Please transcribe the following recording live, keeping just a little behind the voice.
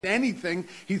anything,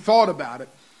 he thought about it.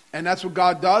 And that's what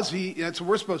God does. That's what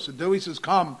we're supposed to do. He says,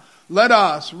 come, let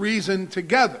us reason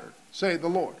together, say the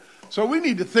Lord. So we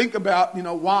need to think about,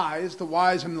 whys, the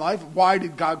whys in life. Why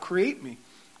did God create me?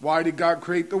 Why did God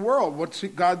create the world? What's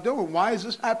God doing? Why is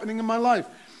this happening in my life?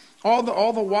 All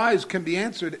the whys can be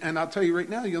answered, and I'll tell you right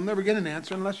now, you'll never get an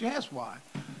answer unless you ask why.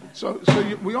 So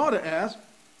we ought to ask.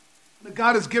 But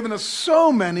God has given us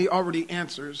so many already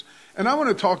answers. And I want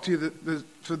to talk to you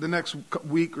for the next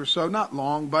week or so, not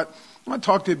long, but I want to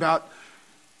talk to you about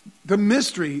the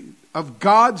mystery of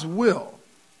God's will.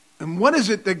 And what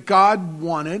is it that God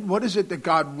wanted? What is it that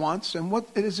God wants? And what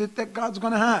is it that God's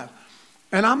going to have?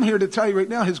 And I'm here to tell you right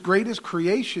now, his greatest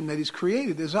creation that he's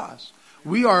created is us.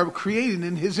 We are created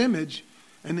in his image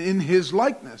and in his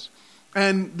likeness.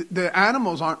 And the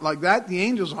animals aren't like that. The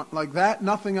angels aren't like that.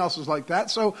 Nothing else is like that.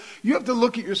 So you have to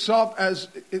look at yourself as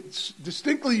it's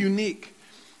distinctly unique.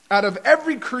 Out of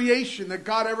every creation that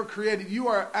God ever created, you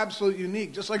are absolutely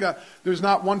unique. Just like there's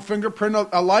not one fingerprint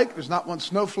alike. There's not one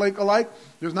snowflake alike.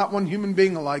 There's not one human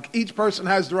being alike. Each person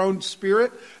has their own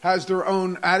spirit, has their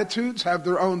own attitudes, have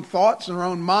their own thoughts and their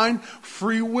own mind,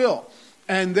 free will.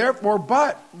 And therefore,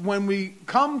 but when we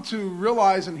come to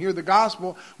realize and hear the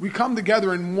gospel, we come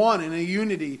together in a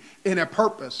unity, in a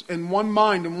purpose, in one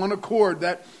mind, in one accord,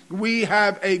 that we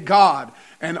have a God.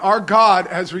 And our God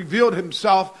has revealed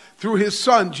himself through his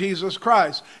Son, Jesus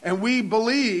Christ. And we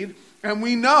believe and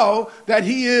we know that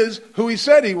he is who he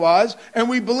said he was. And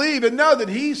we believe and know that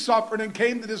he suffered and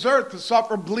came to this earth to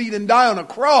suffer, bleed, and die on a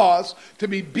cross, to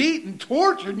be beaten,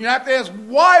 tortured. And you have to ask,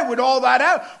 why would all that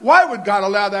happen? Why would God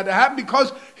allow that to happen?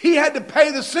 Because he had to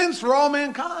pay the sins for all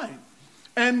mankind.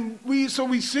 And we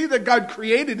see that God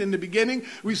created in the beginning.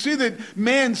 We see that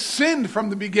man sinned from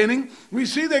the beginning. We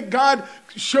see that God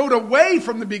showed a way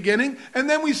from the beginning. And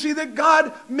then we see that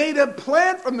God made a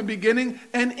plan from the beginning.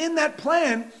 And in that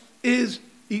plan is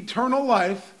eternal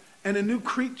life and a new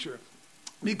creature.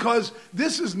 Because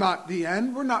this is not the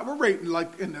end. We're right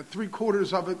like in the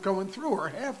 3/4 of it going through or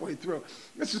halfway through.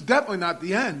 This is definitely not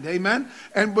the end. Amen.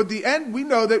 And with the end, we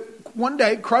know that one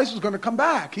day Christ is going to come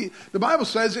back. The Bible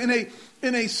says in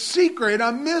a secret,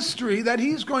 a mystery, that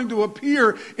he's going to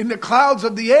appear in the clouds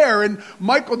of the air. And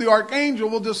Michael the archangel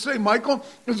will just say, Michael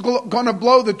is going to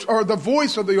blow the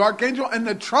voice of the archangel, and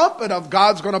the trumpet of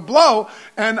God's going to blow.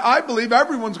 And I believe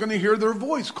everyone's going to hear their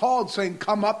voice called, saying,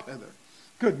 come up hither.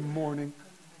 Good morning.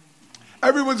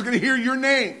 Everyone's going to hear your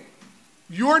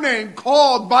name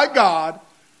called by God.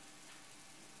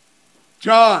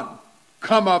 John,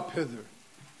 come up hither.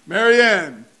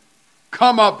 Marianne,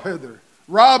 come up hither.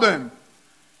 Robin,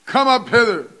 come up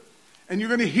hither. And you're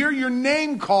going to hear your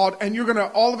name called, and you're going to,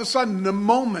 all of a sudden, in a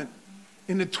moment,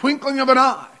 in the twinkling of an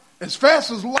eye, as fast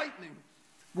as lightning,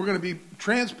 we're going to be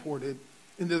transported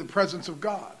into the presence of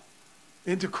God,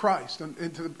 into Christ.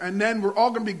 And then we're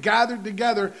all going to be gathered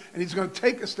together, and he's going to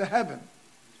take us to heaven.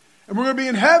 And we're going to be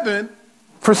in heaven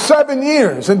for 7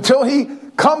 years until he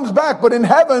comes back. But in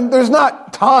heaven, there's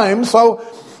not time, so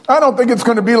I don't think it's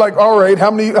going to be like, all right,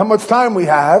 how much time we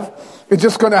have. It's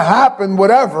just going to happen,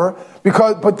 whatever.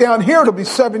 But down here, it'll be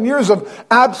 7 years of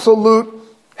absolute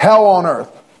hell on earth.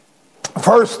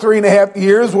 First 3.5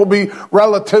 years will be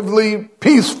relatively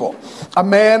peaceful. A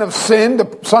man of sin,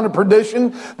 the son of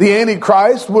perdition, the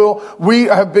Antichrist, we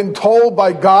have been told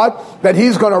by God that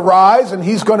he's going to rise and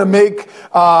he's going to make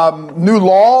new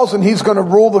laws, and he's going to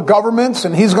rule the governments,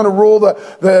 and he's going to rule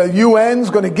the UN's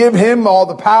going to give him all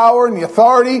the power and the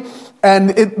authority.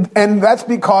 And that's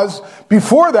because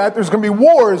before that there's going to be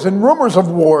wars and rumors of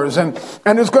wars, and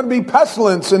there's going to be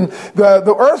pestilence, and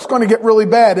the earth's going to get really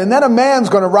bad. And then a man's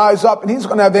going to rise up, and he's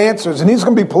going to have answers, and he's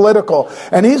going to be political,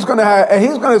 and he's going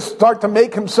to start to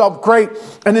make himself great.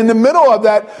 And in the middle of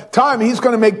that time, he's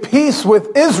going to make peace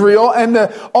with Israel and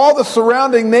all the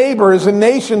surrounding neighbors and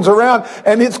nations around.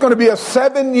 And it's going to be a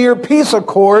 7-year peace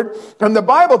accord. And the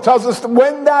Bible tells us that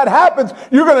when that happens,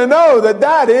 you're going to know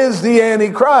that is the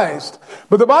Antichrist.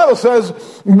 But the Bible says,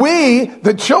 we,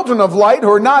 the children of light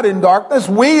who are not in darkness,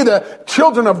 we, the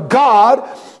children of God,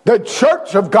 the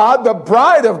church of God, the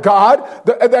bride of God,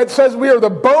 that says we are the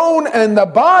bone and the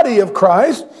body of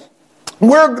Christ,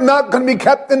 we're not going to be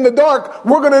kept in the dark.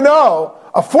 We're going to know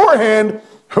beforehand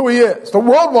who he is. The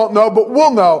world won't know, but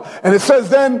we'll know. And it says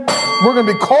then we're going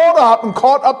to be called up and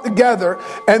caught up together,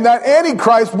 and that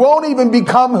Antichrist won't even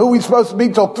become who he's supposed to be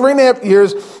till 3.5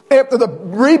 years after the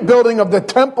rebuilding of the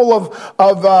temple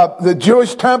of the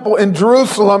Jewish temple in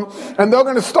Jerusalem, and they're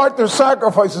going to start their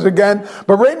sacrifices again.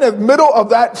 But right in the middle of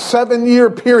that 7-year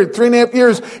period, 3.5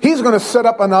 years, he's going to set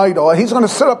up an idol. He's going to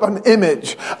set up an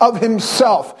image of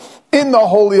himself. in the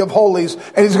Holy of Holies,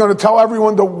 and he's going to tell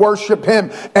everyone to worship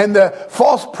him. And the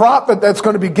false prophet that's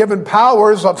going to be given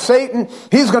powers of Satan,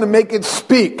 he's going to make it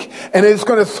speak, and it's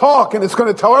going to talk, and it's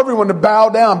going to tell everyone to bow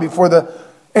down before the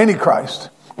Antichrist.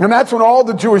 And that's when all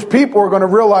the Jewish people are going to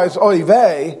realize, oy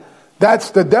vey,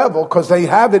 that's the devil, because they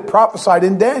have it prophesied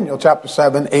in Daniel chapter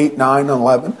 7, 8, 9, and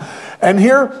 11. And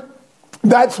here,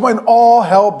 that's when all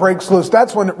hell breaks loose.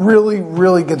 That's when it really,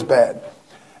 really gets bad.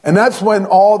 And that's when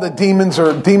all the demons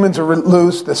are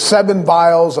loose. The 7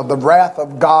 vials of the wrath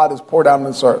of God is poured out on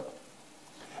this earth.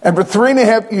 And for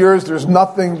 3.5 years, there's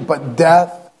nothing but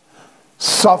death,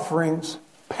 sufferings,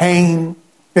 pain.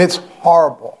 It's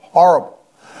horrible, horrible.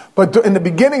 But in the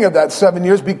beginning of that 7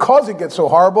 years, because it gets so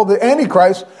horrible, the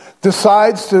Antichrist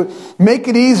decides to make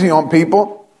it easy on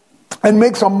people and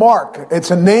makes a mark. It's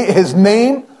his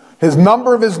name, his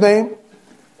number of his name,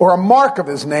 or a mark of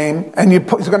his name, and he's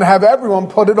going to have everyone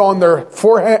put it on their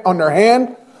forehead, on their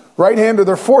hand, right hand to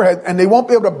their forehead, and they won't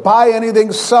be able to buy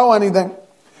anything, sell anything.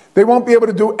 They won't be able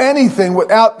to do anything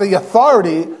without the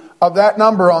authority of that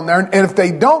number on there. And if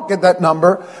they don't get that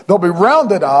number, they'll be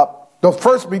rounded up. They'll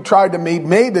first be tried to be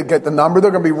made to get the number.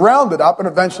 They're going to be rounded up and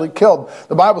eventually killed.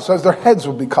 The Bible says their heads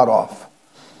will be cut off.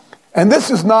 And this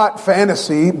is not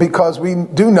fantasy, because we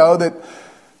do know that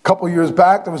a couple years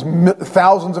back, there was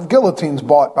thousands of guillotines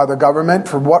bought by the government.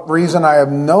 For what reason, I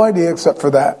have no idea except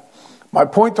for that. My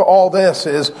point to all this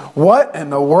is, what in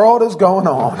the world is going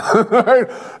on?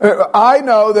 I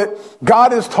know that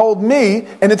God has told me,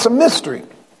 and it's a mystery.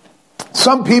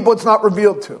 Some people it's not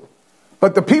revealed to.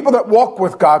 But the people that walk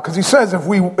with God, because he says if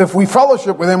we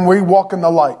fellowship with him, we walk in the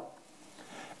light.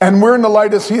 And we're in the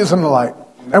light as he is in the light.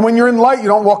 And when you're in light, you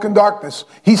don't walk in darkness.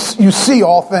 You see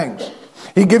all things.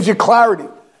 He gives you clarity.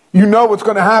 You know what's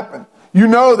going to happen. You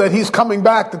know that he's coming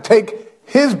back to take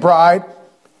his bride.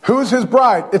 Who's his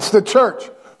bride? It's the church.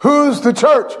 Who's the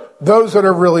church? Those that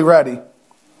are really ready.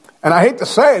 And I hate to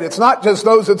say it, it's not just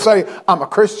those that say, I'm a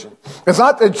Christian. It's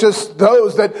not just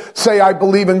those that say, I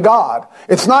believe in God.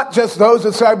 It's not just those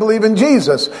that say, I believe in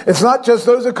Jesus. It's not just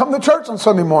those that come to church on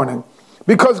Sunday morning.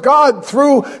 Because God,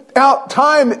 throughout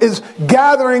time, is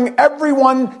gathering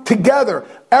everyone together.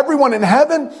 Everyone in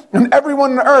heaven and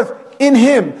everyone on earth in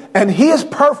him. And he is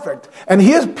perfect. And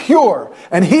he is pure.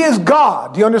 And he is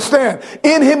God. Do you understand?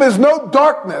 In him is no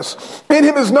darkness. In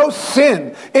him is no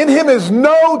sin. In him is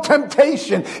no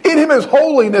temptation. In him is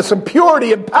holiness and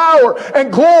purity and power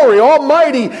and glory.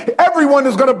 Almighty. Everyone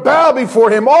is going to bow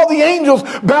before him. All the angels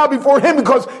bow before him,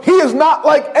 because he is not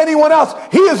like anyone else.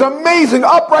 He is amazing,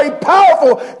 upright,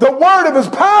 powerful. The word of his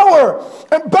power.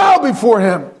 And bow before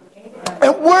him.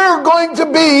 And we're going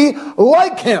to be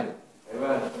like him.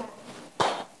 Amen.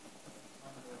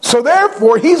 So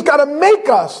therefore, he's got to make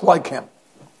us like him.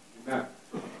 Amen.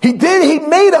 He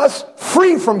made us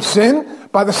free from sin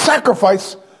by the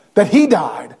sacrifice that he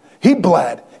died. He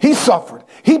bled. He suffered.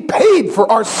 He paid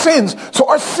for our sins. So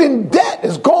our sin debt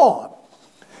is gone.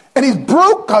 And he's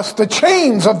broke us the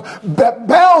chains that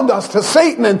bound us to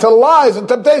Satan and to lies and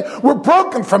temptation. We're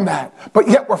broken from that. But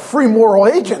yet we're free moral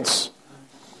agents.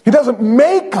 He doesn't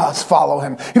make us follow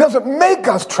him. He doesn't make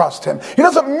us trust him. He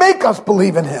doesn't make us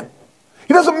believe in him.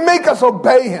 He doesn't make us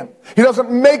obey him. He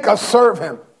doesn't make us serve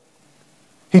him.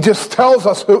 He just tells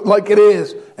us like it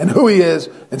is and who he is,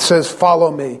 and says,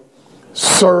 follow me,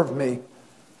 serve me,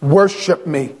 worship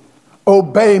me,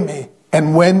 obey me.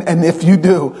 And when and if you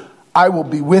do, I will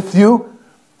be with you.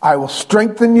 I will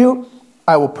strengthen you.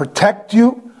 I will protect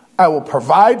you. I will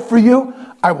provide for you.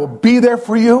 I will be there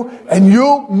for you, and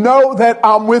you'll know that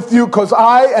I'm with you, because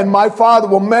I and my Father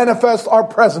will manifest our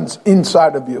presence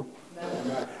inside of you.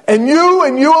 Amen. And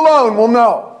you alone will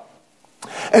know.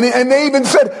 And they even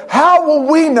said, how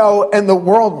will we know and the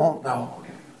world won't know?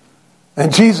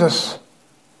 And Jesus,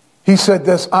 he said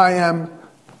this, I am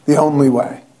the only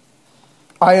way.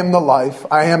 I am the life.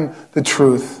 I am the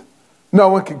truth. No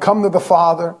one can come to the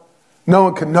Father. No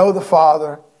one can know the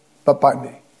Father but by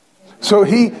me. So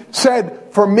he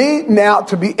said, for me now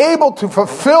to be able to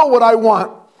fulfill what I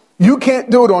want, you can't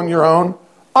do it on your own.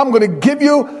 I'm going to give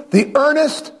you the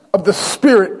earnest of the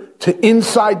Spirit to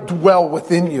inside dwell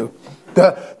within you.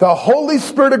 The Holy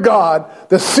Spirit of God,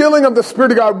 the sealing of the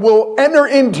Spirit of God will enter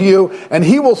into you, and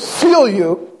he will seal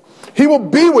you. He will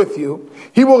be with you.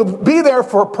 He will be there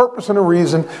for a purpose and a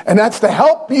reason, and that's to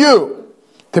help you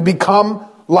to become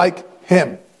like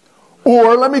him.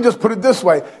 Or let me just put it this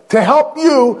way, to help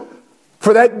you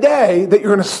for that day that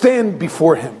you're going to stand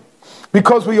before him.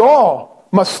 Because we all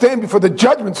must stand before the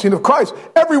judgment seat of Christ.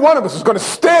 Every one of us is going to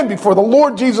stand before the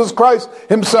Lord Jesus Christ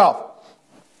himself.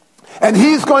 And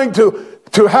he's going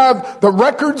to have the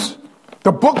records.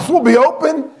 The books will be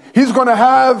open. He's going to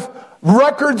have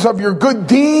records of your good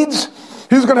deeds.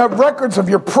 He's going to have records of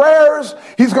your prayers.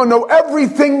 He's going to know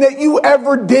everything that you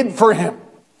ever did for him.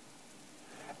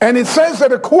 And it says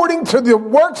that according to the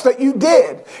works that you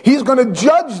did, he's going to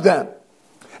judge them.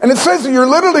 And it says that you're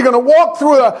literally going to walk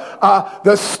through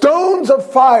the stones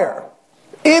of fire.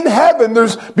 In heaven,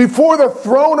 there's before the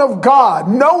throne of God.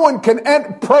 No one can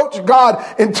approach God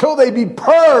until they be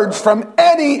purged from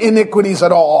any iniquities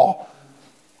at all.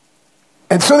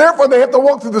 And so therefore they have to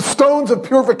walk through the stones of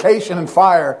purification and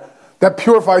fire that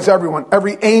purifies everyone.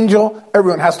 Every angel,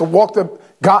 everyone has to walk the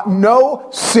God. No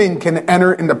sin can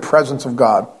enter in the presence of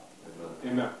God.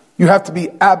 Amen. You have to be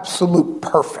absolute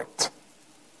perfect.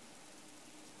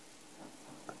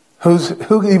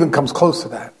 Who even comes close to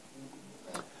that?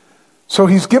 So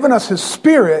he's given us his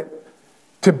Spirit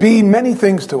to be many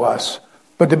things to us,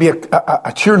 but to be a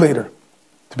cheerleader,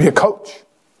 to be a coach,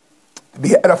 to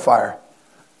be an edifier,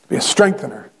 to be a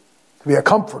strengthener, to be a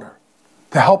comforter,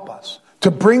 to help us,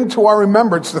 to bring to our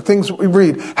remembrance the things that we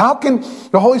read. How can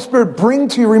the Holy Spirit bring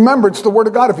to your remembrance the Word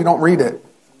of God if you don't read it?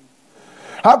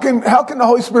 How can the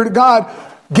Holy Spirit of God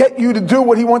get you to do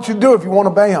what he wants you to do if you won't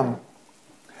obey him?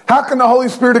 How can the Holy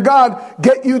Spirit of God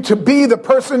get you to be the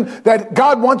person that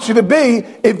God wants you to be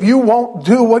if you won't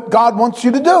do what God wants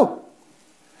you to do?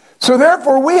 So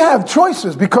therefore we have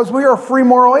choices because we are a free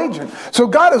moral agent. So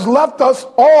God has left us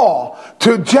all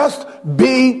to just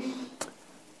be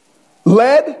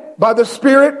led by the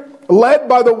Spirit, led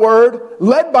by the Word,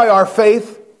 led by our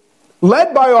faith,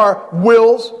 led by our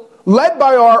wills, led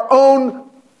by our own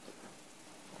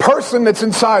person that's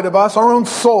inside of us, our own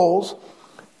souls,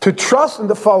 to trust and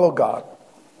to follow God.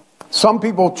 Some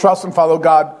people trust and follow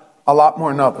God a lot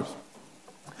more than others.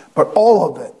 But all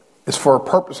of it is for a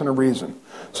purpose and a reason.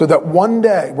 So that one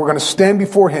day we're going to stand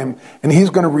before him and he's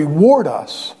going to reward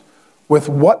us with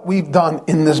what we've done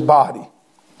in this body,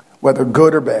 whether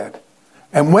good or bad.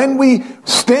 And when we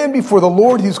stand before the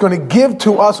Lord, he's going to give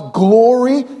to us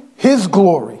glory, his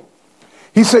glory.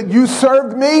 He said, you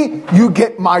served me, you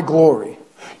get my glory.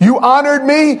 You honored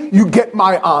me, you get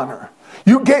my honor.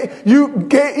 You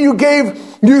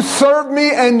served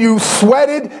me and you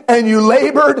sweated and you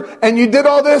labored and you did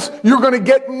all this. You're going to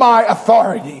get my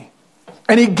authority.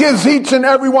 And he gives each and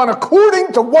every one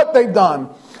according to what they've done.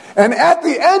 And at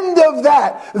the end of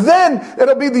that, then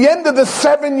it'll be the end of the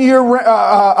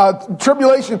 7-year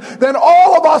tribulation. Then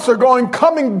all of us are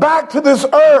coming back to this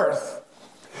earth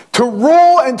to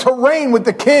rule and to reign with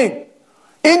the King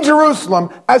in Jerusalem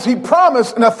as he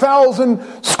promised in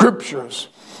 1,000 scriptures.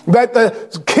 That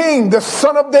the king, the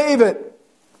son of David,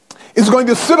 is going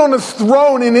to sit on his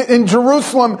throne in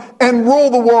Jerusalem and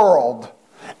rule the world.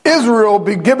 Israel will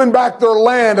be given back their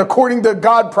land according to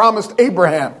God promised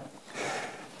Abraham.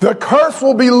 The curse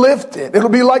will be lifted. It'll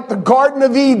be like the Garden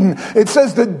of Eden. It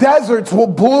says the deserts will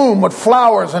bloom with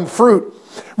flowers and fruit.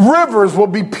 Rivers will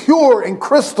be pure and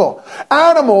crystal.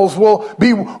 Animals will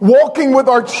be walking with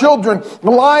our children.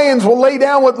 Lions will lay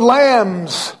down with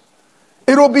lambs.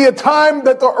 It will be a time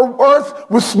that the earth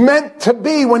was meant to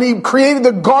be when he created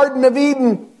the Garden of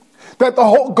Eden. That the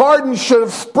whole garden should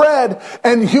have spread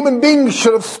and human beings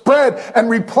should have spread and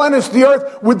replenished the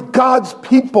earth with God's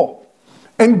people.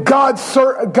 And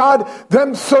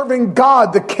them serving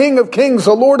God, the King of Kings,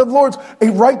 the Lord of Lords, a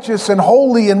righteous and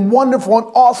holy and wonderful and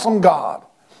awesome God.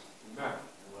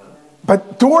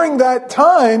 But during that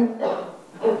time,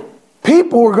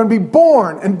 people were going to be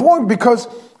born because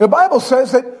the Bible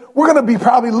says that we're going to be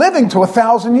probably living to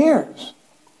 1,000 years.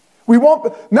 We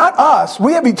won't, not us,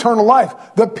 we have eternal life.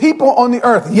 The people on the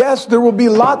earth, yes, there will be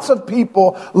lots of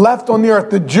people left on the earth.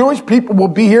 The Jewish people will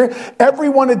be here.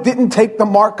 Everyone that didn't take the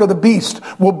mark of the beast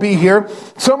will be here.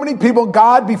 So many people,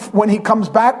 God, when he comes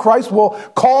back, Christ will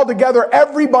call together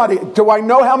everybody. Do I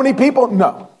know how many people?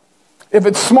 No. If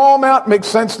it's a small amount, it makes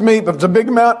sense to me. If it's a big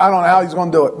amount, I don't know how he's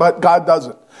going to do it, but God does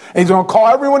it. And he's going to call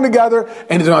everyone together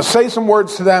and he's going to say some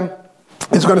words to them.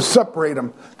 He's going to separate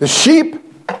them. The sheep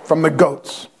from the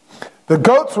goats. The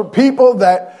goats were people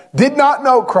that did not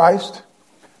know Christ,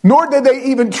 nor did they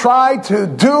even try to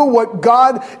do what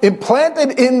God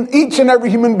implanted in each and every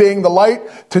human being, the light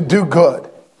to do good.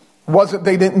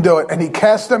 They didn't do it, and he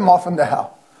cast them off into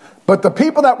hell. But the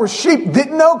people that were sheep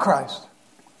didn't know Christ.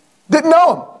 Didn't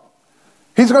know him.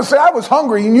 He's going to say, I was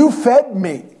hungry and you fed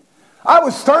me. I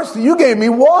was thirsty, you gave me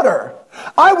water.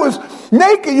 I was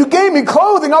naked, you gave me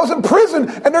clothing. I was in prison.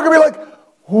 And they're going to be like,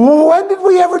 when did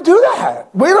we ever do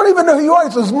that? We don't even know who you are.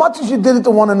 It's as much as you did it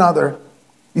to one another,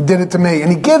 you did it to me. And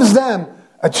he gives them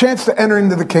a chance to enter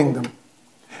into the kingdom.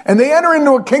 And they enter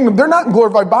into a kingdom. They're not in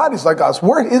glorified bodies like us.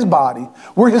 We're his body.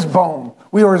 We're his bone.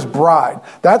 We are his bride.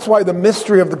 That's why the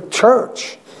mystery of the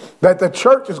church That the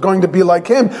church is going to be like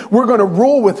him. We're going to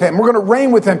rule with him. We're going to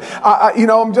reign with him.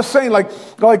 I'm just saying,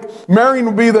 like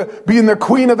Marion will being the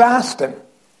Queen of Aston.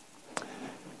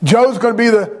 Joe's going to be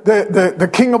the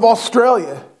King of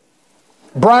Australia.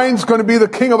 Brian's going to be the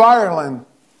King of Ireland.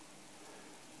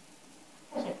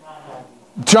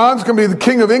 John's going to be the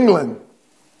King of England.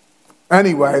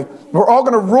 Anyway, we're all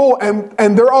going to rule,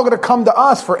 and they're all going to come to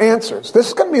us for answers. This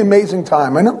is going to be an amazing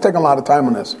time. I know I'm taking a lot of time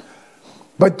on this.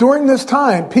 But during this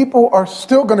time, people are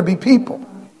still going to be people. Do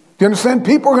you understand?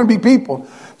 People are going to be people.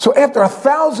 So after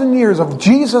 1,000 years of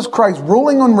Jesus Christ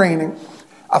ruling and reigning,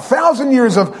 1,000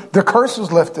 years of the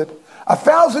curses lifted,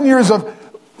 1,000 years of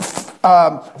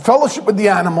fellowship with the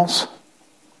animals,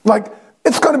 like,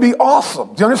 it's going to be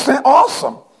awesome. Do you understand?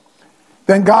 Awesome.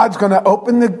 Then God's going to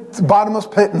open the bottomless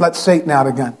pit and let Satan out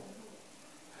again.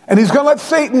 And he's going to let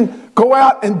Satan go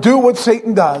out and do what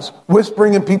Satan does,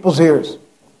 whispering in people's ears.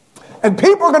 And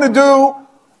people are going to do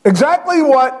exactly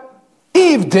what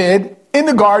Eve did in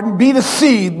the garden, be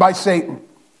deceived by Satan.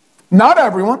 Not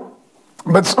everyone,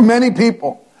 but many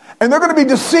people. And they're going to be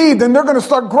deceived, and they're going to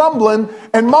start grumbling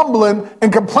and mumbling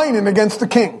and complaining against the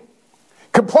king.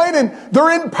 Complaining,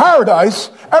 they're in paradise.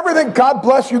 Everything, God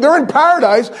bless you, they're in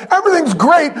paradise. Everything's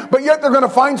great, but yet they're going to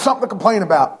find something to complain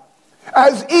about.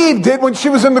 As Eve did when she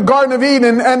was in the Garden of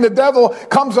Eden, and the devil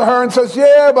comes to her and says,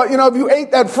 yeah, but if you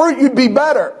ate that fruit, you'd be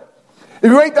better. If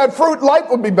you ate that fruit,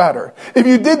 life would be better. If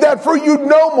you did that fruit, you'd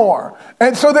know more.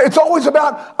 And so it's always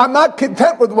about, I'm not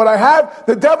content with what I have.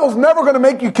 The devil's never going to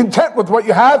make you content with what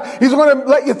you have. He's going to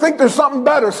let you think there's something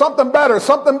better, something better,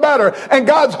 something better. And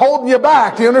God's holding you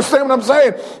back. Do you understand what I'm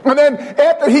saying? And then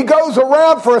after he goes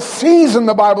around for a season,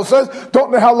 the Bible says,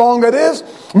 don't know how long that is,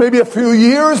 maybe a few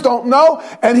years, don't know.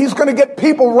 And he's going to get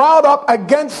people riled up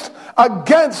against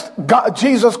God,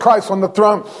 Jesus Christ on the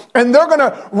throne. And they're going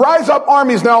to rise up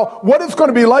armies. Now, what it's going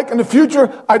to be like in the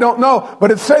future, I don't know. But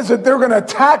it says that they're going to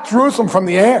attack Jerusalem from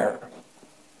the air.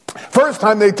 First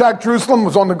time they attacked Jerusalem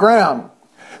was on the ground.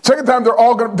 Second time they're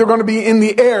going to be in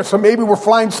the air. So maybe we're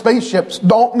flying spaceships.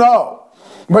 Don't know.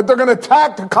 But they're going to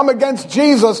attack to come against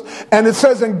Jesus. And it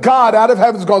says, and God out of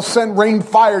heaven is going to send rain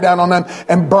fire down on them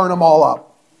and burn them all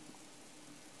up.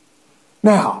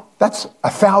 Now, that's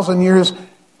 1,000 years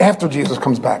after Jesus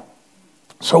comes back.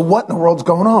 So what in the world's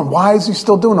going on? Why is he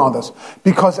still doing all this?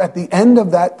 Because at the end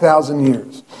of that 1,000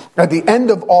 years, at the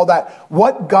end of all that,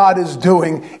 what God is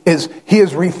doing is he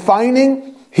is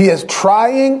refining, he is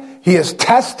trying, he is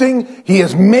testing, he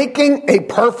is making a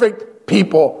perfect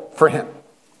people for him.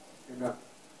 Amen.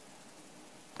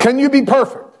 Can you be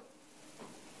perfect?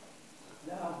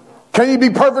 Can you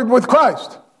be perfect with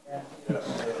Christ?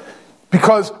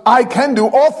 Because I can do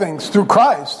all things through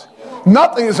Christ.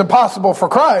 Nothing is impossible for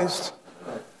Christ.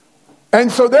 And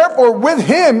so therefore, with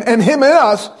him and him in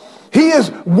us, he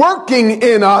is working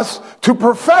in us to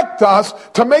perfect us,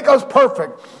 to make us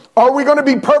perfect. Are we going to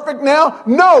be perfect now?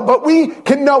 No, but we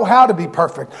can know how to be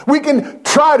perfect. We can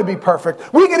try to be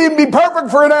perfect. We can even be perfect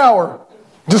for an hour.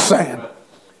 Just saying.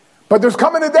 But there's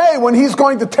coming a day when he's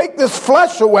going to take this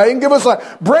flesh away and give us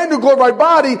a brand new glorified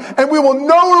body, and we will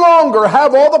no longer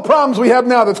have all the problems we have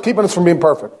now that's keeping us from being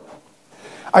perfect.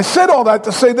 I said all that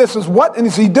to say this is what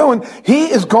is he doing?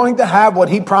 He is going to have what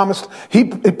he promised, he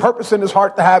purposed in his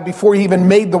heart to have before he even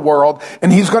made the world.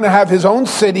 And he's going to have his own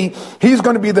city. He's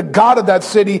going to be the God of that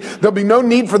city. There'll be no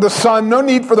need for the sun, no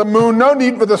need for the moon, no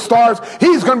need for the stars.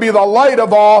 He's going to be the light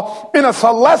of all in a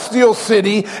celestial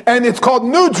city. And it's called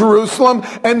New Jerusalem.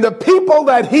 And the people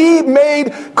that he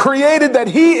created, that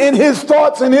he in his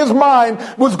thoughts, in his mind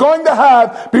was going to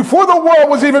have before the world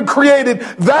was even created,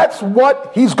 that's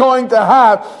what he's going to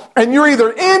have. And you're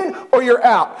either in or you're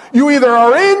out. You either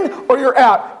are in or you're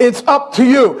out. It's up to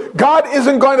you. God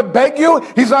isn't going to beg you.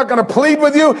 He's not going to plead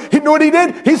with you. He knew what he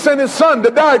did. He sent his son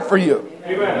to die for you.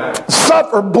 Amen.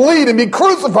 Suffer, bleed, and be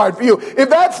crucified for you. If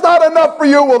that's not enough for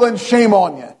you, well then shame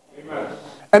on you. Amen.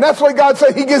 And that's why God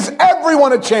said he gives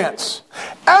everyone a chance.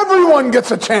 Everyone gets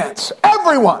a chance.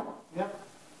 Everyone. Yep.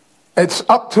 It's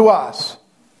up to us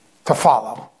to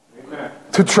follow, Amen.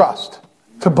 To trust,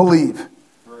 to believe.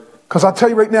 Because I'll tell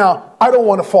you right now, I don't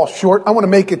want to fall short. I want to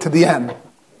make it to the end.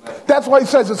 That's why he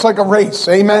says it's like a race.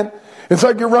 Amen. It's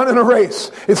like you're running a race.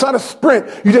 It's not a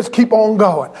sprint. You just keep on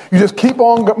going. You just keep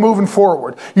on moving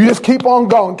forward. You just keep on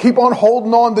going. Keep on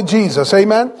holding on to Jesus.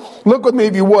 Amen. Look with me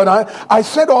if you would. I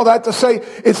said all that to say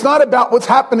it's not about what's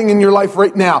happening in your life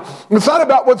right now. It's not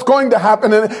about what's going to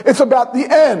happen. It's about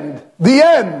the end. The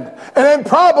end. And then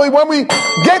probably when we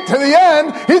get to the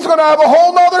end, he's going to have a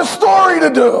whole nother story to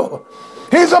do.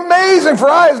 He's amazing, for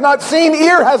eye has not seen,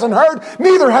 ear hasn't heard,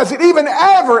 neither has it even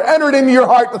ever entered into your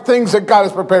heart the things that God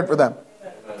has prepared for them.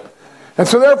 And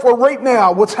so therefore, right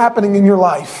now, what's happening in your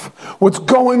life, what's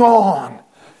going on,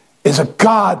 is a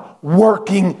God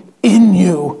working in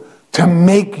you to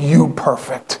make you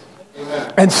perfect.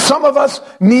 Amen. And some of us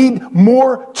need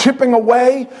more chipping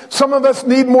away. Some of us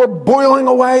need more boiling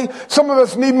away. Some of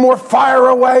us need more fire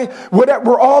away.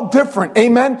 We're all different.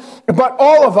 Amen. But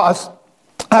all of us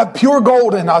have pure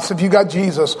gold in us if you got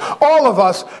Jesus. All of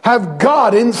us have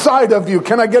God inside of you.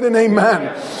 Can I get an amen?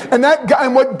 And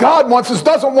what God wants is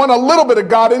doesn't want a little bit of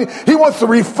God in you. He wants to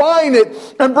refine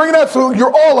it and bring it out so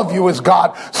all of you is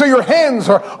God. So your hands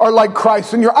are like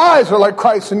Christ, and your eyes are like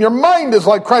Christ, and your mind is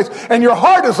like Christ, and your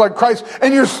heart is like Christ,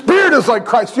 and your spirit is like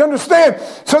Christ. You understand?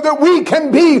 So that we can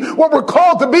be what we're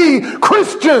called to be,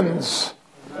 Christians.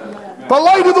 The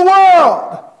light of the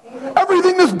world.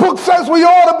 Everything this book says we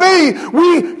ought to be,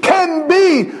 we can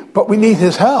be, but we need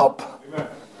his help. Amen.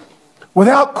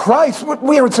 Without Christ,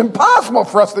 it's impossible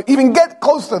for us to even get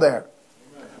close to there.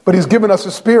 Amen. But he's given us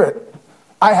his spirit.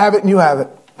 I have it and you have it.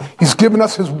 He's given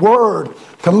us his word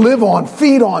to live on,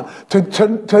 feed on,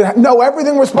 to know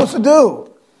everything we're supposed to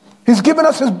do. He's given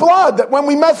us his blood that when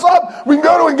we mess up, we can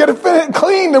go to and get it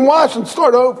cleaned and washed and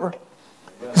start over.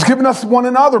 He's given us one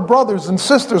another, brothers and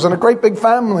sisters, and a great big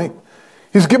family.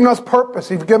 He's given us purpose.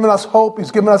 He's given us hope.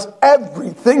 He's given us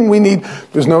everything we need.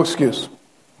 There's no excuse.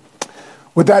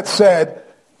 With that said,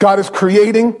 God is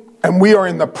creating, and we are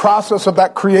in the process of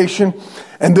that creation.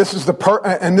 And this is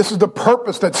the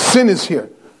purpose that sin is here.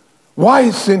 Why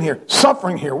is sin here?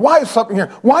 Suffering here. Why is suffering here?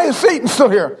 Why is Satan still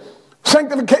here?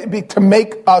 Sanctification to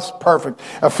make us perfect.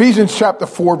 Ephesians chapter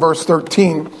 4, verse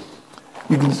 13.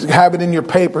 You can have it in your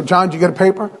paper. John, did you get a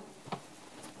paper? Did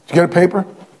you get a paper?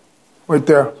 Right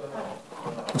there.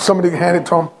 Somebody hand it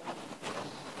to him.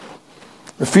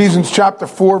 Ephesians chapter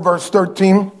 4, verse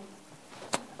 13.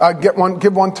 Give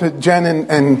one to Jen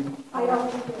and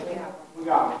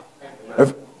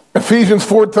Ephesians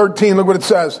 4:13. Look what it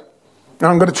says. And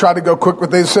I'm going to try to go quick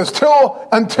with this. It says,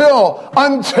 until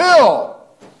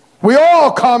we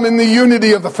all come in the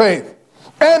unity of the faith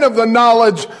and of the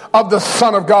knowledge of the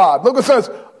Son of God. Look, it says,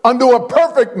 unto a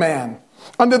perfect man,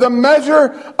 under the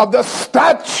measure of the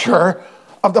stature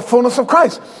of the fullness of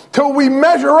Christ, till we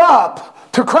measure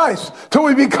up to Christ, till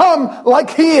we become like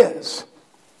he is.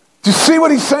 Do you see what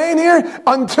he's saying here?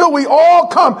 Until we all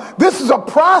come. This is a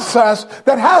process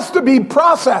that has to be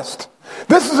processed.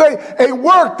 This is a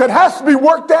work that has to be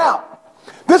worked out.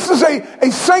 This is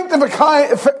a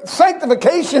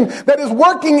sanctification that is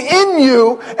working in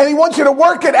you, and he wants you to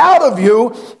work it out of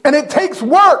you, and it takes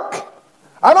work.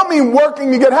 I don't mean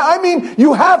working to get, I mean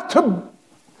you have to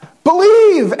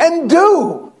believe and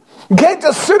do. You can't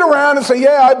just sit around and say,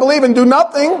 yeah, I believe and do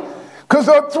nothing. Because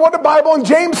that's what the Bible in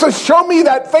James says, show me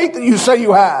that faith that you say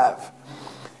you have.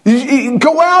 You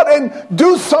go out and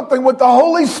do something what the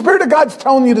Holy Spirit of God's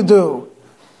telling you to do.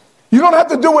 You don't have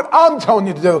to do what I'm telling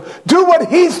you to do. Do what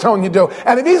he's telling you to do.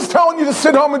 And if he's telling you to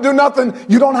sit home and do nothing,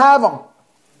 you don't have him.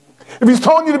 If he's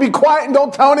telling you to be quiet and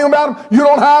don't tell anyone about him, you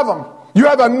don't have him. You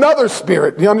have another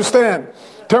spirit. Do you understand?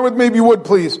 Turn with me, if you would,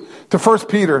 please, to 1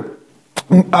 Peter.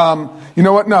 You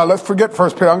know what? No, let's forget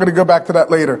 1 Peter. I'm going to go back to that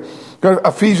later. Go to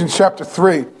Ephesians chapter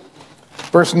 3,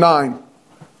 verse 9.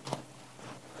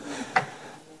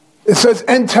 It says,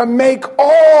 and to make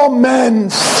all men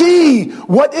see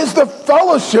what is the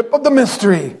fellowship of the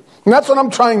mystery. And that's what I'm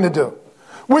trying to do.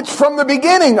 Which from the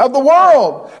beginning of the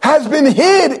world has been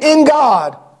hid in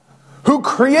God, who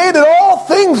created all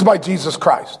things by Jesus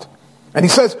Christ. And he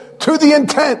says, to the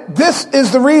intent, this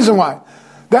is the reason why,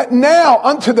 that now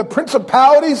unto the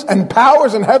principalities and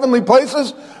powers in heavenly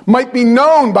places might be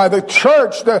known by the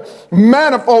church the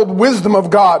manifold wisdom of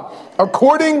God,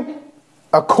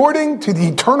 according to the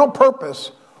eternal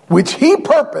purpose which he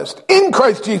purposed in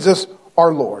Christ Jesus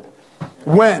our Lord,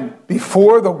 when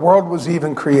before the world was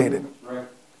even created.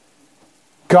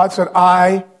 God said,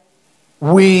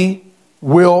 we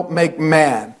will make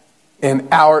man in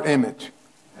our image.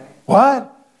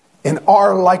 What? In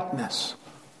our likeness.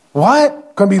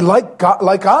 What? Going to be like God,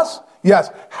 like us? Yes.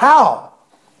 How?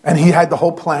 And he had the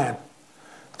whole plan.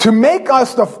 To make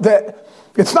us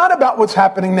it's not about what's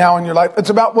happening now in your life. It's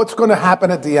about what's going to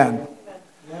happen at the end.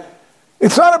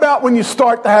 It's not about when you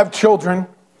start to have children.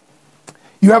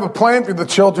 You have a plan for the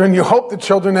children. You hope the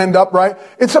children end up right.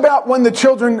 It's about when the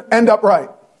children end up right.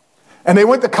 And they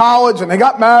went to college and they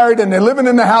got married and they're living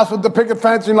in the house with the picket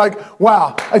fence and like,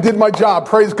 wow, I did my job.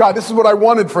 Praise God. This is what I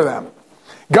wanted for them.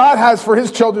 God has for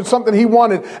his children something he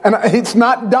wanted, and it's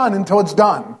not done until it's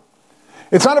done.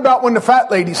 It's not about when the fat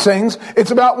lady sings.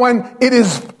 It's about when it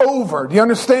is over. Do you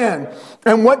understand?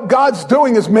 And what God's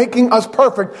doing is making us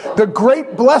perfect. The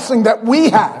great blessing that we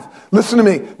have, listen to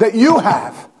me, that you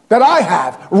have, that I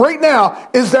have right now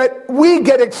is that we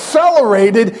get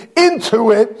accelerated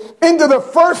into it, into the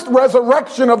first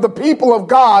resurrection of the people of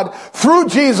God through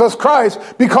Jesus Christ,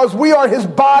 because we are his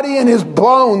body and his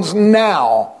bones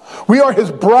now. We are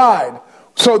his bride.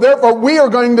 So therefore, we are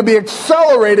going to be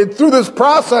accelerated through this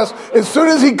process. As soon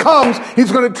as he comes,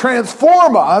 he's going to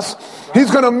transform us.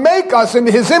 He's going to make us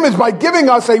into his image by giving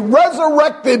us a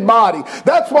resurrected body.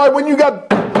 That's why when you got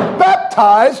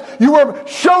baptized, you were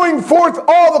showing forth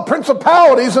all the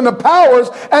principalities and the powers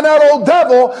and that old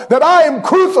devil that I am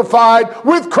crucified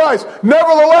with Christ.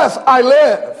 Nevertheless, I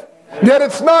live. Yet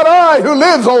it's not I who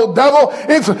lives, old devil.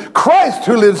 It's Christ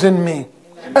who lives in me.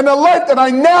 And the life that I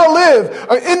now live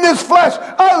in this flesh,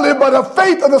 I live by the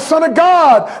faith of the Son of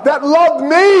God that loved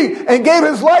me and gave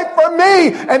his life for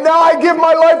me. And now I give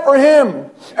my life for him.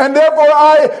 And therefore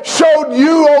I showed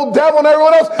you, old devil, and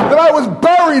everyone else, that I was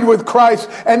buried with Christ.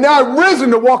 And now I've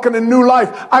risen to walk in a new life.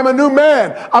 I'm a new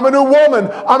man. I'm a new woman.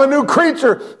 I'm a new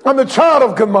creature. I'm the child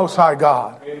of the Most High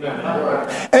God.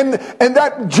 Amen. And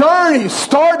that journey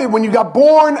started when you got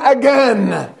born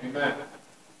again. Amen.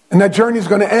 And that journey is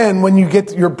going to end when you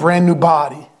get your brand new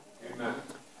body. Amen.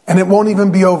 And it won't even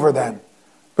be over then.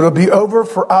 But it'll be over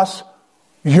for us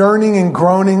yearning and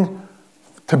groaning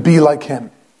to be like him.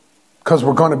 Because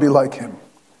we're going to be like him.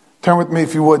 Turn with me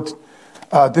if you would.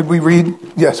 Did we read?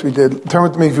 Yes, we did. Turn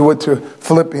with me if you would to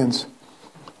Philippians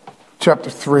chapter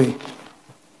 3.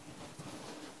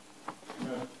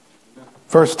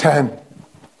 Verse 10.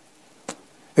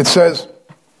 It says,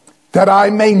 that I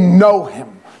may know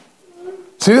him.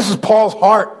 See, this is Paul's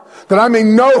heart. That I may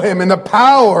know him in the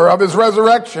power of his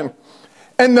resurrection.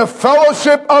 And the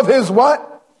fellowship of his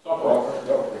what?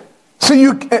 See,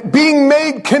 you being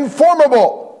made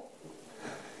conformable.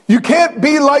 You can't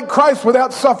be like Christ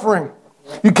without suffering.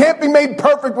 You can't be made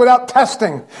perfect without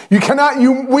testing. You cannot.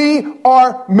 We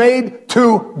are made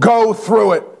to go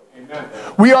through it. Amen.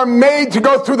 We are made to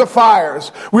go through the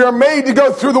fires. We are made to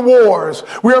go through the wars.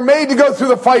 We are made to go through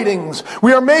the fightings.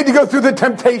 We are made to go through the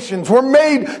temptations. We're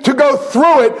made to go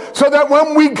through it so that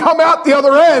when we come out the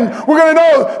other end, we're going to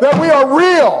know that we are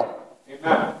real.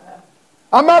 Amen.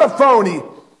 I'm not a phony.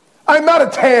 I'm not a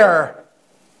tear.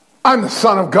 I'm the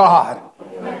Son of God.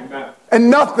 Amen. And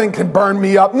nothing can burn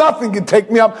me up. Nothing can take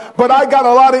me up. But I got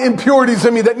a lot of impurities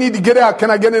in me that need to get out.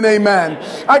 Can I get an amen?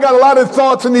 I got a lot of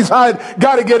thoughts in these hide.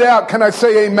 Got to get out. Can I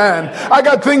say amen? I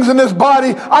got things in this body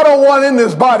I don't want in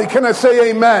this body. Can I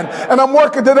say amen? And I'm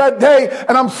working to that day.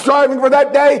 And I'm striving for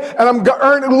that day. And I'm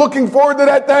looking forward to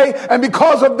that day. And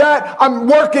because of that, I'm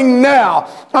working now.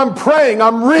 I'm praying.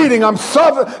 I'm reading. I'm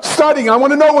studying. I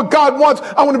want to know what God wants.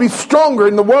 I want to be stronger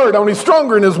in the Word. I want to be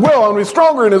stronger in his will. I want to be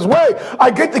stronger in his way.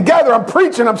 I get together. I'm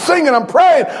preaching, I'm singing, I'm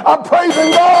praying, I'm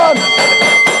praising God,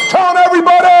 telling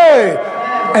everybody,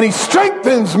 and he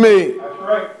strengthens me.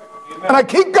 And I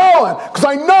keep going because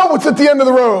I know what's at the end of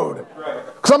the road.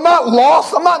 Because I'm not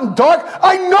lost, I'm not in dark.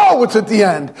 I know what's at the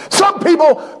end. Some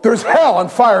people, there's hell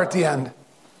and fire at the end.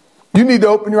 You need to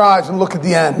open your eyes and look at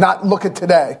the end, not look at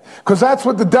today. Because that's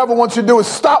what the devil wants you to do, is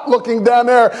stop looking down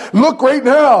there. Look right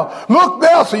now. Look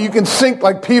now so you can sink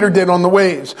like Peter did on the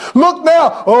waves. Look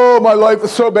now. Oh, my life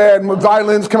is so bad. And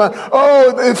violins come on.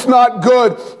 Oh, it's not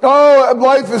good. Oh,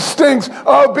 life stinks.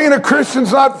 Oh, being a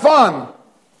Christian's not fun.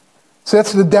 So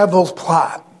that's the devil's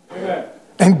plot. Amen.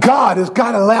 And God has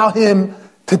got to allow him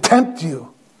to tempt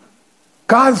you.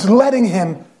 God's letting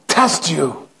him test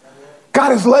you.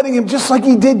 God is letting him, just like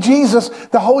he did Jesus.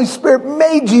 The Holy Spirit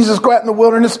made Jesus go out in the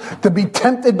wilderness to be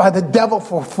tempted by the devil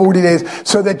for 40 days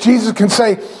so that Jesus can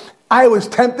say, I was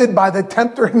tempted by the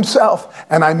tempter himself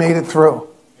and I made it through.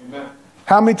 Amen.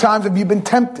 How many times have you been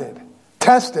tempted,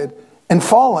 tested, and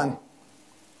fallen?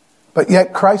 But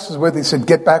yet Christ is with you. He said,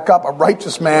 get back up. A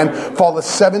righteous man falleth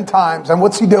 7 times. And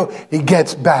what's he do? He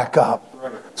gets back up.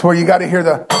 That's where you got to hear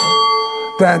the...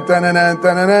 You got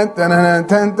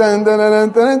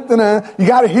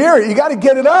to hear it. You got to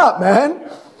get it up, man.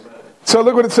 So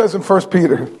look what it says in 1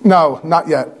 Peter. No, not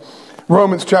yet.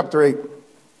 Romans chapter 8.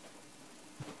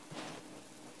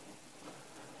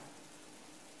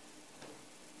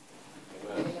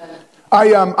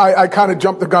 I kind of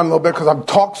jumped the gun a little bit because I've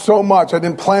talked so much. I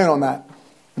didn't plan on that.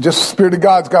 Just the Spirit of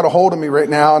God's got a hold of me right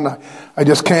now, and I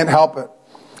just can't help it.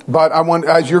 But I want,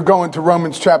 as you're going to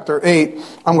Romans chapter 8,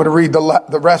 I'm going to read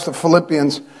the rest of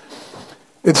Philippians.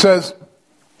 It says,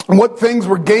 what things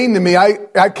were gained to me, I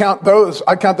count those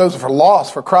for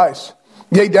loss for Christ.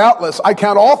 Yea, doubtless, I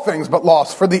count all things but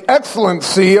loss for the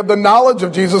excellency of the knowledge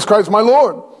of Jesus Christ my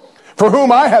Lord, for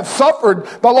whom I have suffered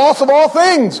the loss of all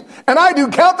things, and I do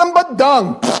count them but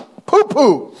dung,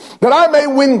 poo-poo, that I may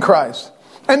win Christ,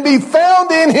 and be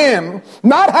found in him,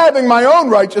 not having my own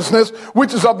righteousness,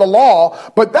 which is of the law,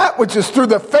 but that which is through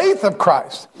the faith of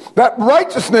Christ, that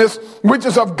righteousness which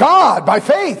is of God by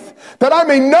faith, that I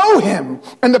may know him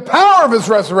and the power of his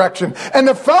resurrection and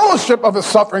the fellowship of his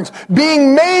sufferings,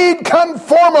 being made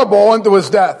conformable unto his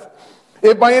death,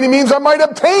 if by any means I might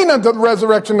obtain unto the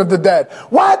resurrection of the dead.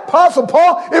 What? Apostle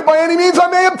Paul, if by any means I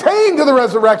may obtain to the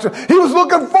resurrection. He was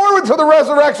looking forward to the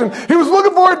resurrection. He was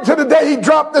looking forward to the day he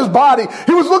dropped his body.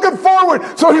 He was looking forward.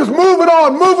 So he was moving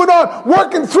on,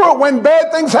 working through it. When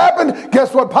bad things happen,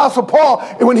 guess what? Apostle Paul,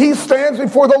 when he stands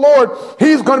before the Lord,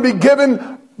 he's going to be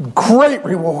given great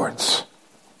rewards.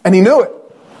 And he knew it.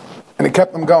 And he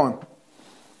kept them going.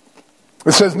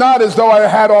 It says, not as though I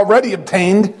had already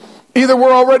obtained, either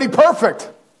we're already perfect.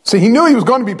 See, he knew he was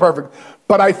going to be perfect.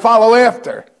 But I follow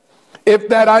after, if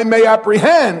that I may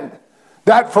apprehend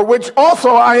that for which also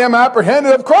I am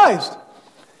apprehended of Christ.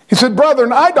 He said,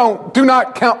 brethren, I do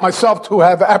not count myself to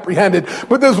have apprehended,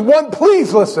 but there's one,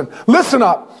 please listen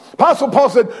up. Apostle Paul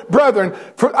said, brethren,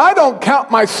 for I don't count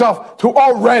myself to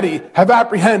already have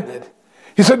apprehended.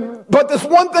 He said, but there's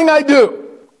one thing I do,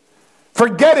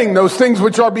 forgetting those things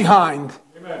which are behind.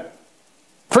 Amen.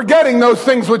 Forgetting those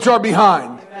things which are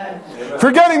behind. Amen.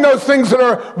 Forgetting those things that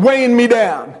are weighing me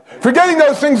down. Forgetting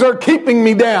those things that are keeping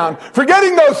me down.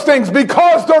 Forgetting those things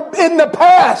because they're in the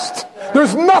past.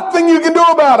 There's nothing you can do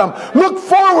about them. Look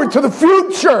forward to the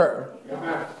future.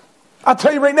 Amen. I'll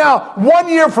tell you right now, 1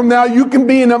 year from now, you can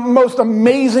be in a most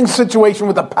amazing situation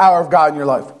with the power of God in your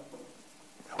life.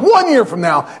 1 year from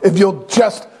now, if you'll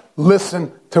just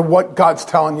listen to what God's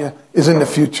telling you is in the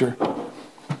future.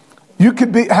 You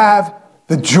could have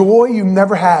the joy you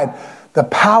never had, the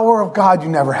power of God you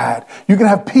never had. You can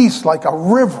have peace like a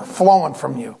river flowing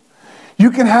from you.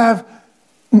 You can have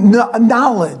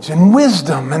knowledge and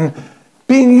wisdom and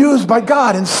being used by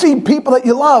God and see people that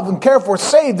you love and care for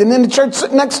saved and in the church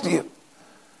sitting next to you.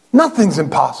 Nothing's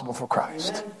impossible for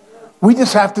Christ. Amen. We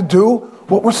just have to do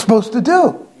what we're supposed to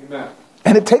do. Amen.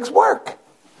 And it takes work.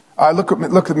 Look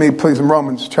at me, please, in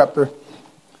Romans chapter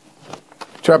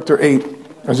 8.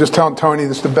 I was just telling Tony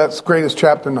this is the greatest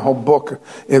chapter in the whole book,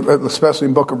 especially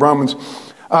in the book of Romans.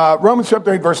 Romans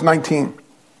chapter 8, verse 19.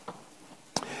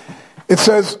 It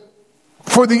says,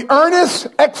 for the earnest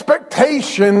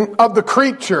expectation of the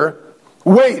creature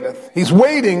waiteth. He's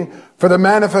waiting for the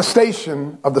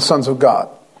manifestation of the sons of God.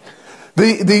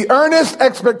 The earnest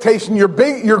expectation, your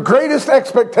greatest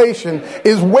expectation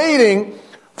is waiting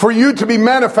for you to be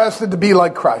manifested to be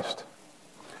like Christ.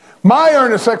 My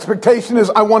earnest expectation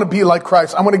is I want to be like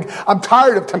Christ. I'm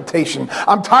tired of temptation.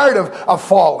 I'm tired of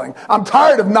falling. I'm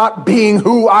tired of not being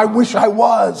who I wish I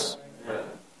was.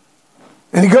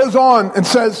 And he goes on and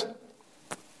says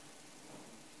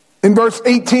in verse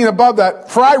 18 above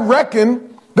that, for I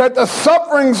reckon that the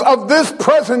sufferings of this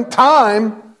present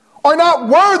time are not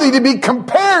worthy to be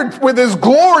compared with his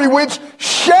glory which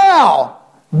shall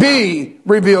be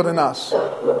revealed in us.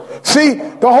 See,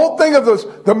 the whole thing of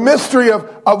the mystery of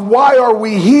why are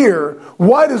we here?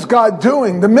 What is God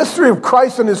doing? The mystery of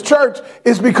Christ and his church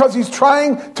is because he's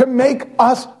trying to make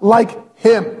us like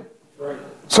him. Right.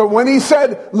 So when he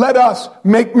said, let us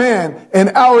make man in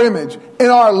our image, in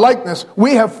our likeness,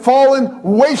 we have fallen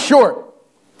way short.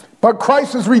 But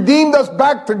Christ has redeemed us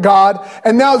back to God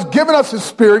and now has given us his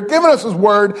spirit, given us his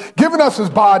word, given us his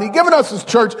body, given us his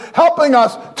church, helping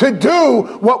us to do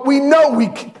what we know we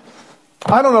can.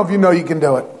 I don't know if you know you can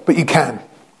do it, but you can.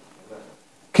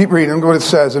 Keep reading. Look what it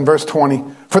says in verse 20.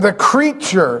 For the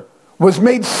creature was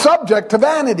made subject to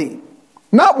vanity,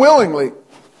 not willingly,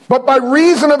 but by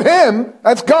reason of him,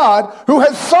 that's God, who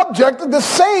has subjected the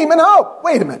same in hope.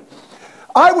 Wait a minute.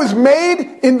 I was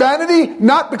made in vanity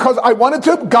not because I wanted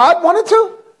to. God wanted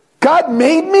to. God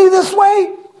made me this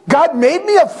way. God made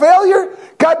me a failure.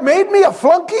 God made me a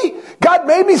flunky. God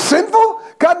made me sinful.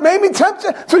 God made me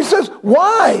tempted. So he says,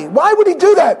 why? Why would he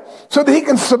do that? So that he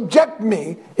can subject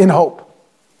me in hope.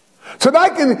 So that I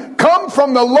can come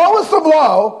from the lowest of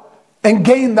low and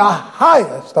gain the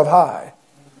highest of high.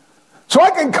 So I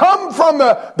can come from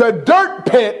the dirt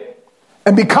pit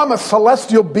and become a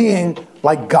celestial being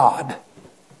like God.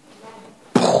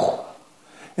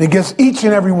 And he gives each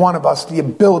and every one of us the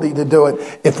ability to do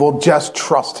it if we'll just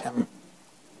trust him.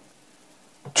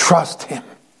 Trust him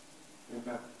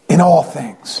in all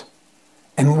things.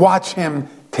 And watch him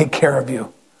take care of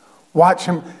you. Watch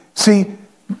him. See,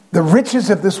 the riches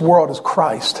of this world is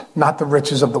Christ, not the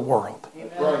riches of the world.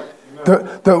 Amen.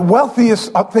 The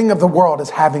wealthiest thing of the world is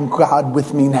having God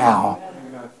with me now.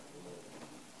 Amen.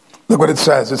 Look what it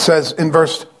says. It says in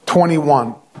verse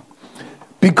 21.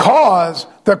 because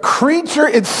the creature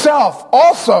itself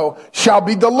also shall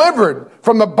be delivered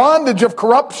from the bondage of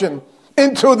corruption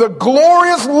into the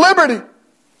glorious liberty.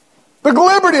 The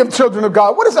liberty of children of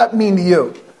God. What does that mean to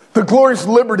you? The glorious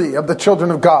liberty of the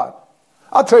children of God.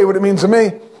 I'll tell you what it means to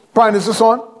me. Brian, is this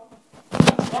on?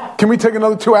 Can we take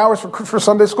another 2 hours for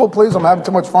Sunday school, please? I'm having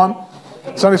too much fun.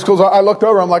 Sunday school, I looked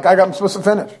over, I'm like, I'm supposed to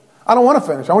finish. I don't want to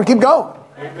finish. I want to keep going.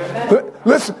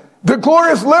 Listen, the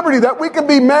glorious liberty that we can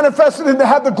be manifested and to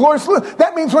have the glorious liberty.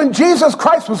 That means when Jesus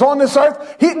Christ was on this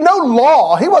earth, no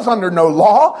law. He was under no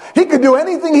law. He could do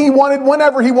anything he wanted,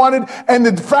 whenever he wanted. And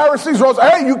the Pharisees rose,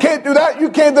 hey, you can't do that. You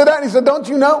can't do that. And he said, don't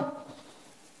you know?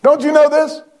 Don't you know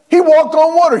this? He walked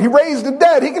on water. He raised the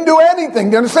dead. He can do anything.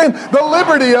 Do you understand? The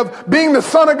liberty of being the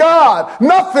Son of God.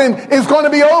 Nothing is going to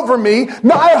be over me.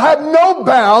 No, I have no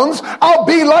bounds. I'll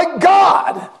be like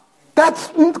God.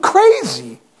 That's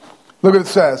crazy. Look what it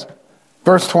says.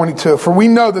 Verse 22. For we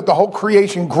know that the whole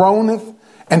creation groaneth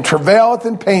and travaileth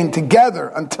in pain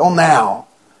together until now.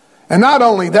 And not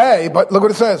only they, but look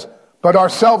what it says. But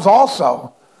ourselves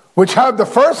also, which have the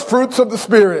first fruits of the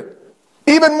Spirit.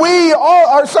 Even we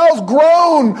all ourselves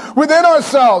groan within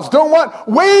ourselves. Doing what?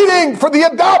 Waiting for the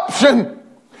adoption.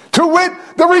 To wit,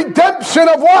 the redemption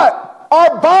of what?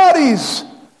 Our bodies.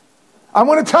 I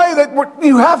want to tell you that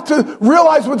you have to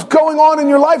realize what's going on in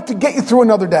your life to get you through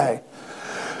another day.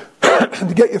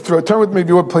 To get you through it. Turn with me, if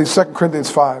you would, please. 2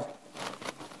 Corinthians 5.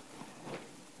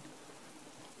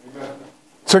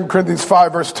 2 Corinthians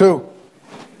 5, verse 2.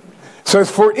 It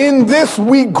says, for in this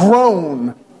we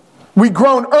groan. We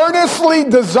groan earnestly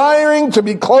desiring to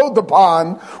be clothed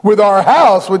upon with our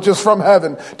house, which is from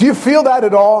heaven. Do you feel that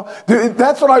at all?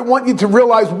 That's what I want you to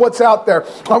realize, what's out there.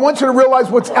 I want you to realize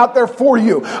what's out there for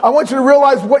you. I want you to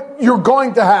realize what you're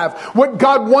going to have, what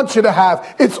God wants you to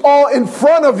have. It's all in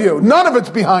front of you. None of it's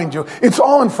behind you. It's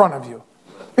all in front of you.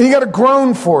 And you got to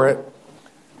groan for it.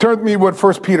 Turn with me to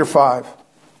 1 Peter 5.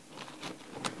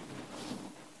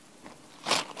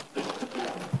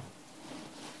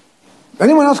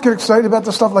 Anyone else get excited about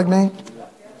this stuff like me?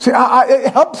 See,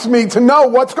 it helps me to know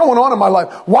what's going on in my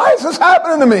life. Why is this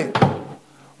happening to me?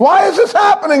 Why is this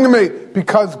happening to me?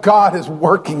 Because God is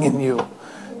working in you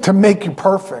to make you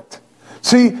perfect.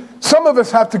 See, some of us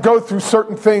have to go through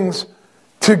certain things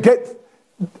to get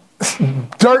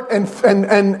dirt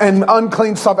and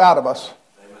unclean stuff out of us.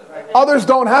 Others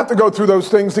don't have to go through those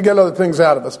things to get other things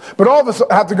out of us. But all of us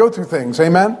have to go through things.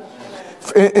 Amen?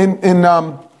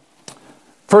 In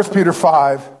 1 Peter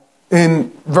 5, in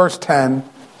verse 10,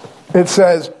 it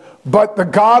says, but the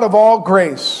God of all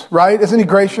grace, right? Isn't he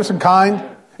gracious and kind?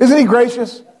 Isn't he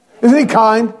gracious? Isn't he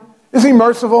kind? Isn't he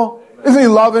merciful? Isn't he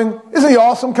loving? Isn't he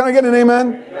awesome? Can I get an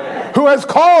amen? Amen. Who has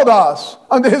called us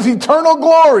unto his eternal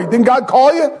glory. Didn't God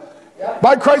call you? Yeah.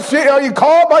 By Christ Jesus, are you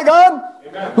called by God?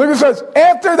 Amen. Look what it says.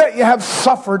 After that you have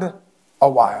suffered a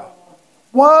while.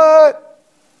 What?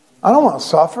 I don't want to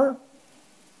suffer.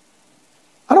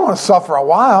 I don't want to suffer a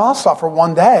while. I'll suffer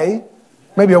one day.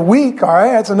 Maybe a week. All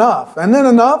right, that's enough. And then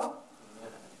enough. Have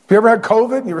you ever had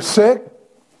COVID and you were sick?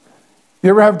 You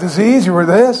ever have disease? You were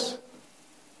this?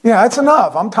 Yeah, that's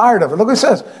enough. I'm tired of it. Look what it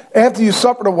says. After you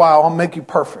suffered a while, I'll make you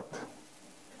perfect.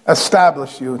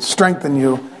 Establish you, strengthen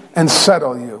you, and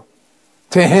settle you.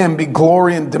 To him be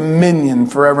glory and dominion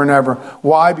forever and ever.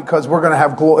 Why? Because we're going to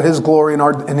have his glory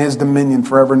and his dominion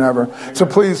forever and ever. So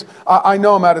please, I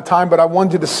know I'm out of time, but I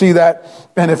want you to see that.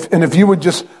 And if you would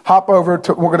just hop over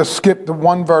to, we're going to skip the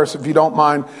one verse if you don't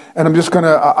mind. And I'm just going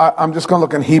to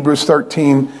look in Hebrews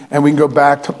 13, and we can go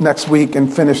back next week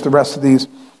and finish the rest of these.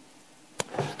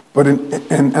 But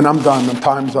and I'm done. The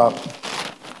time's up.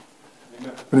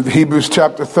 But in Hebrews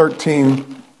chapter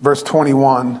 13, verse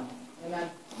 21.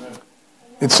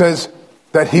 It says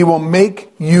that he will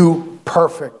make you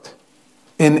perfect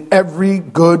in every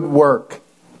good work.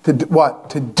 To what?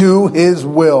 To do his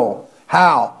will.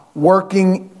 How?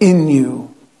 Working in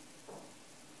you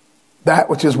that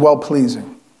which is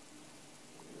well-pleasing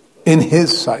in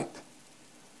his sight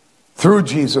through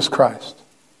Jesus Christ.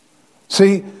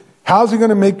 See, how's he going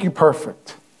to make you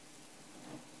perfect?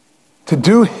 To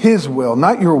do his will,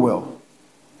 not your will,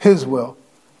 his will.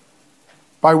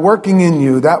 By working in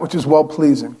you that which is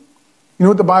well-pleasing. You know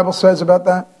what the Bible says about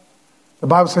that? The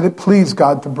Bible said it pleased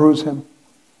God to bruise him.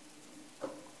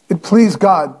 It pleased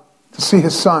God to see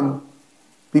his son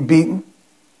be beaten,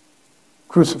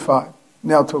 crucified,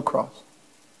 nailed to a cross.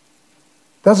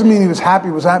 Doesn't mean he was happy.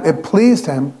 It pleased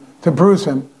him to bruise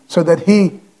him so that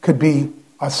he could be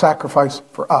a sacrifice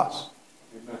for us.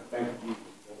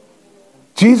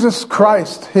 Jesus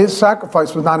Christ, his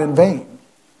sacrifice was not in vain.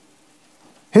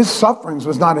 His sufferings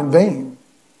was not in vain.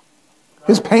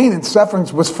 His pain and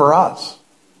sufferings was for us.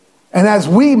 And as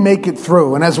we make it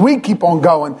through, and as we keep on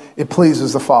going, it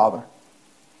pleases the Father.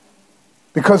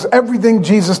 Because everything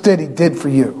Jesus did, he did for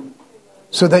you.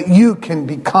 So that you can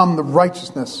become the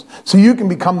righteousness. So you can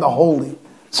become the holy.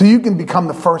 So you can become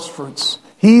the first fruits.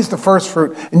 He's the first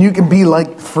fruit, and you can be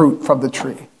like the fruit from the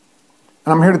tree.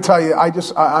 And I'm here to tell you,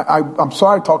 I'm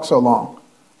sorry I talked so long.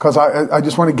 Because I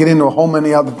just want to get into a whole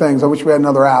many other things. I wish we had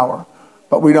another hour.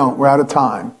 But we don't. We're out of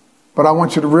time. But I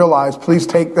want you to realize, please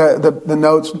take the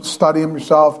notes, study them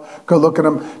yourself, go look at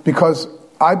them. Because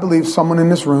I believe someone in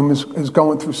this room is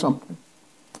going through something.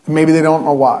 And maybe they don't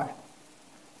know why.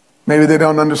 Maybe they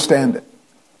don't understand it.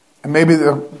 And maybe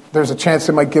there's a chance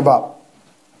they might give up.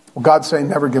 Well, God's saying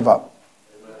never give up.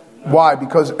 Why?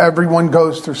 Because everyone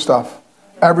goes through stuff.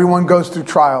 Everyone goes through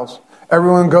trials.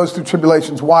 Everyone goes through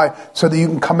tribulations. Why? So that you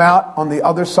can come out on the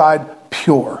other side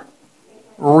pure,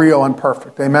 real, and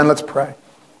perfect. Amen. Let's pray.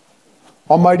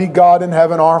 Almighty God in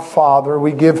heaven, our Father,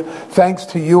 we give thanks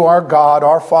to you, our God,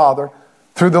 our Father,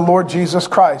 through the Lord Jesus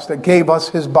Christ that gave us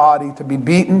his body to be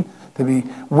beaten, to be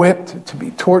whipped, to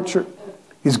be tortured.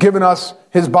 He's given us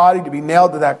his body to be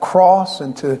nailed to that cross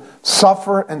and to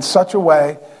suffer in such a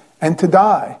way and to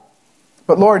die.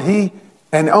 But Lord, he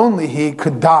and only he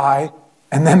could die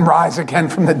and then rise again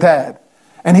from the dead.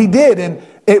 And he did.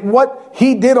 And what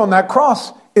he did on that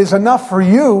cross is enough for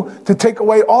you to take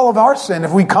away all of our sin.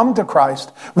 If we come to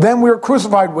Christ, then we're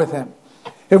crucified with him.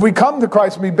 If we come to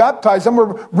Christ and be baptized, then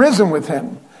we're risen with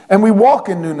him. And we walk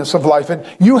in newness of life. And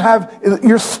you have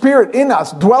your Spirit in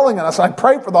us, dwelling in us. I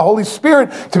pray for the Holy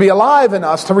Spirit to be alive in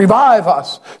us, to revive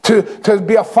us, to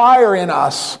be a fire in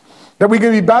us. That we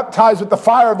can be baptized with the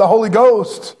fire of the Holy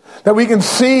Ghost. That we can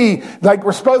see like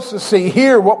we're supposed to see,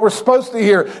 hear what we're supposed to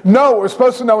hear, know what we're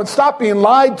supposed to know, and stop being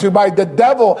lied to by the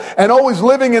devil and always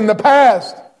living in the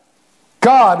past.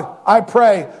 God, I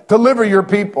pray, deliver your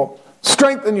people.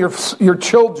 Strengthen your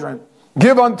children.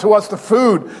 Give unto us the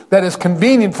food that is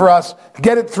convenient for us to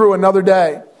get it through another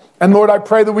day. And Lord, I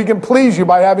pray that we can please you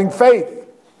by having faith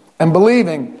and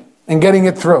believing and getting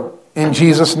it through. In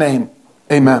Jesus' name,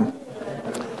 amen.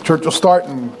 Church will start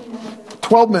in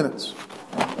 12 minutes.